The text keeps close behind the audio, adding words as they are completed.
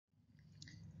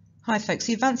Hi folks,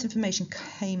 the advanced information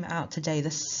came out today, the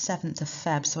 7th of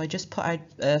Feb, so I just thought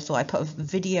I'd put a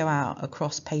video out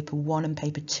across paper 1 and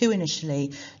paper 2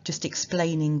 initially, just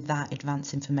explaining that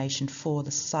advanced information for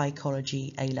the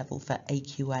psychology A-level for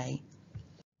AQA.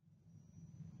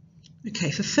 Okay,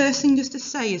 the first thing just to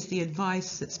say is the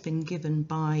advice that's been given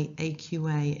by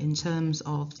AQA in terms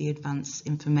of the advanced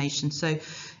information. So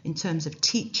in terms of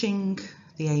teaching,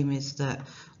 the aim is that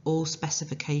all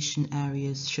specification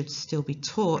areas should still be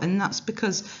taught, and that's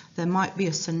because there might be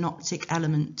a synoptic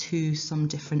element to some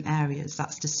different areas.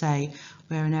 That's to say,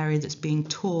 where an area that's being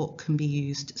taught can be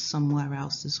used somewhere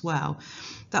else as well.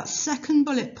 That second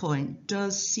bullet point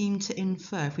does seem to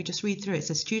infer, if we just read through it, it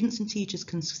says students and teachers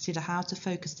can consider how to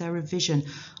focus their revision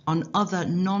on other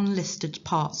non-listed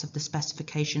parts of the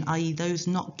specification, i.e. those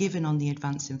not given on the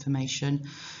advanced information.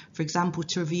 For example,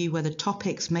 to review whether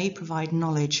topics may provide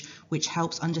knowledge which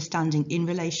helps understanding in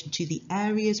relation to the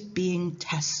areas being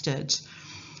tested.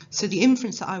 So the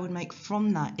inference that I would make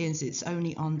from that is it's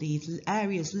only on the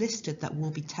areas listed that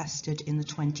will be tested in the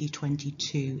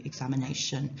 2022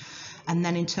 examination. And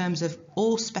then in terms of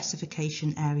all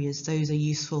specification areas, those are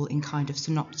useful in kind of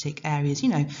synoptic areas, you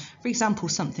know, for example,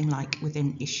 something like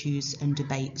within issues and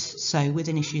debates. So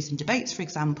within issues and debates, for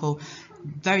example,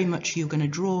 very much you're going to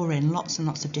draw in lots and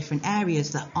lots of different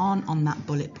areas that aren't on that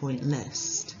bullet point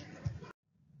list.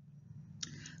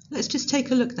 Let's just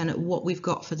take a look then at what we've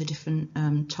got for the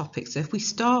different topics. So if we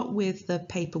start with the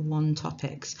paper 1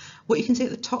 topics, what you can see at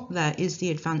the top there is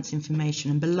the advanced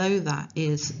information, and below that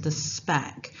is the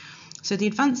spec. So the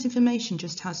advanced information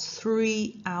just has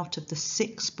 3 out of the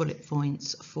 6 bullet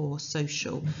points for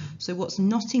social. So what's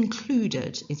not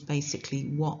included is basically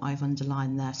what I've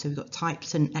underlined there. So we've got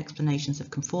types and explanations of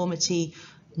conformity,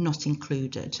 not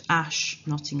included. ASH,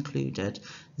 not included.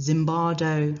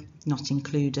 Zimbardo, not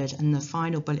included. And the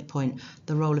final bullet point,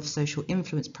 the role of social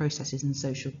influence processes and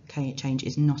social change,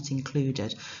 is not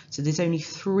included. So there's only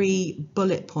 3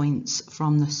 bullet points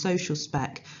from the social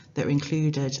spec that are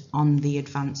included on the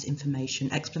advanced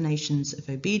information. Explanations of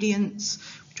obedience,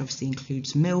 which obviously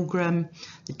includes Milgram,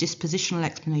 the dispositional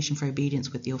explanation for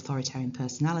obedience with the authoritarian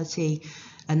personality,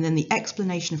 and then the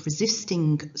explanation of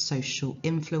resisting social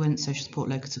influence, social support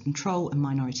locus of control, and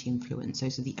minority influence.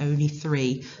 Those are the only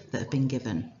 3 that have been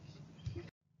given.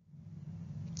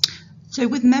 So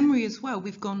with memory as well,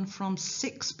 we've gone from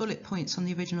 6 bullet points on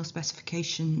the original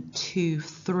specification to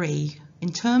 3.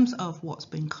 In terms of what's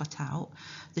been cut out,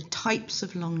 the types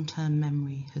of long-term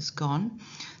memory has gone,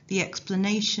 the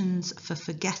explanations for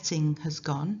forgetting has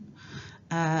gone,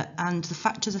 and the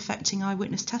factors affecting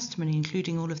eyewitness testimony,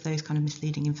 including all of those kind of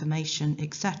misleading information,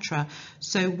 etc.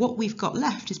 So what we've got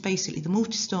left is basically the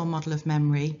multi-store model of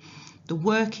memory, the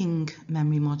working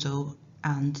memory model,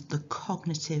 and the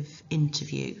cognitive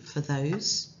interview for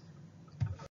those.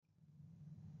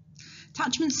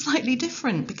 Attachment's slightly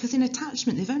different because in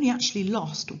attachment they've only actually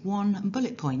lost 1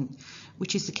 bullet point,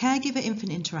 which is the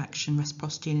caregiver-infant interaction,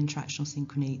 reciprocity and interactional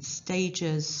synchrony,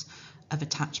 stages of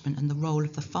attachment and the role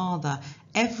of the father.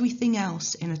 Everything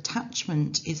else in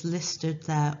attachment is listed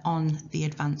there on the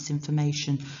advanced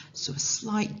information. So a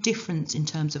slight difference in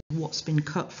terms of what's been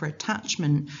cut for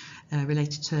attachment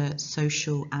related to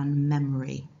social and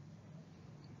memory.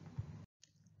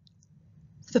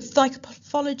 For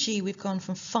psychopathology, we've gone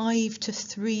from 5 to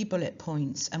 3 bullet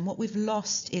points, and what we've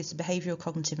lost is the behavioural,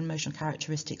 cognitive and emotional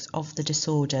characteristics of the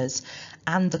disorders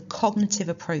and the cognitive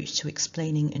approach to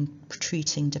explaining and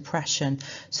treating depression.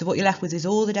 So what you're left with is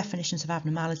all the definitions of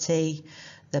abnormality,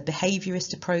 the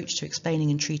behaviourist approach to explaining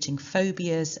and treating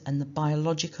phobias, and the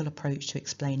biological approach to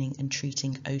explaining and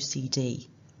treating OCD.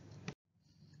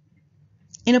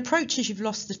 In approaches, you've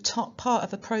lost the top part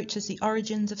of approaches, the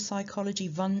origins of psychology,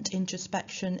 Wundt,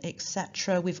 introspection,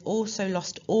 etc. We've also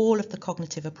lost all of the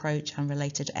cognitive approach and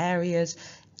related areas,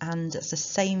 and it's the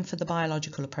same for the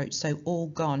biological approach, so all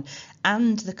gone.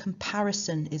 And the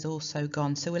comparison is also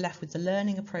gone. So we're left with the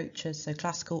learning approaches, so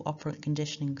classical, operant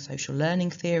conditioning, social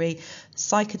learning theory,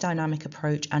 psychodynamic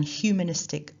approach, and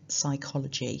humanistic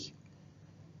psychology.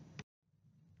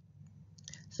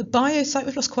 The Biosite,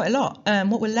 we've lost quite a lot.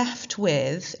 What we're left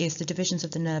with is the divisions of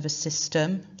the nervous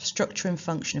system, structure and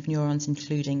function of neurons,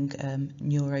 including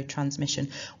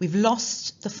neurotransmission. We've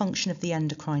lost the function of the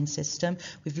endocrine system.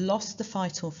 We've lost the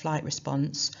fight or flight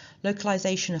response.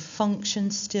 Localization of function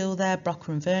still there.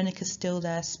 Broca and Wernicke is still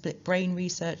there. Split brain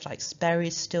research like Sperry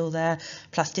is still there.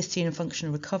 Plasticity and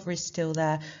functional recovery is still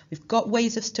there. We've got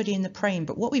ways of studying the brain,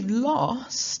 but what we've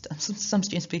lost, and some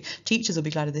students, teachers will be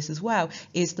glad of this as well,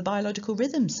 is the biological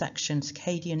rhythm section,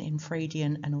 circadian,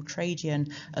 infradian and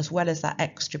ultradian, as well as that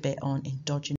extra bit on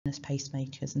endogenous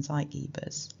pacemakers and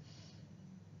zeitgebers.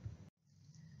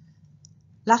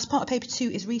 Last part of paper 2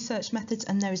 is research methods,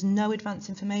 and there is no advanced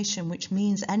information, which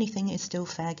means anything is still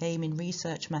fair game in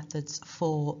research methods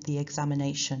for the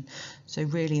examination. So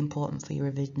really important for your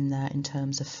revision there in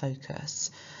terms of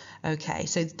focus. Okay,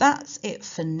 so that's it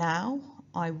for now.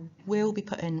 I will be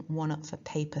putting one up for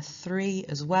paper 3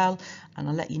 as well, and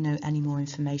I'll let you know any more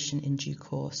information in due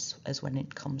course as when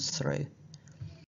it comes through.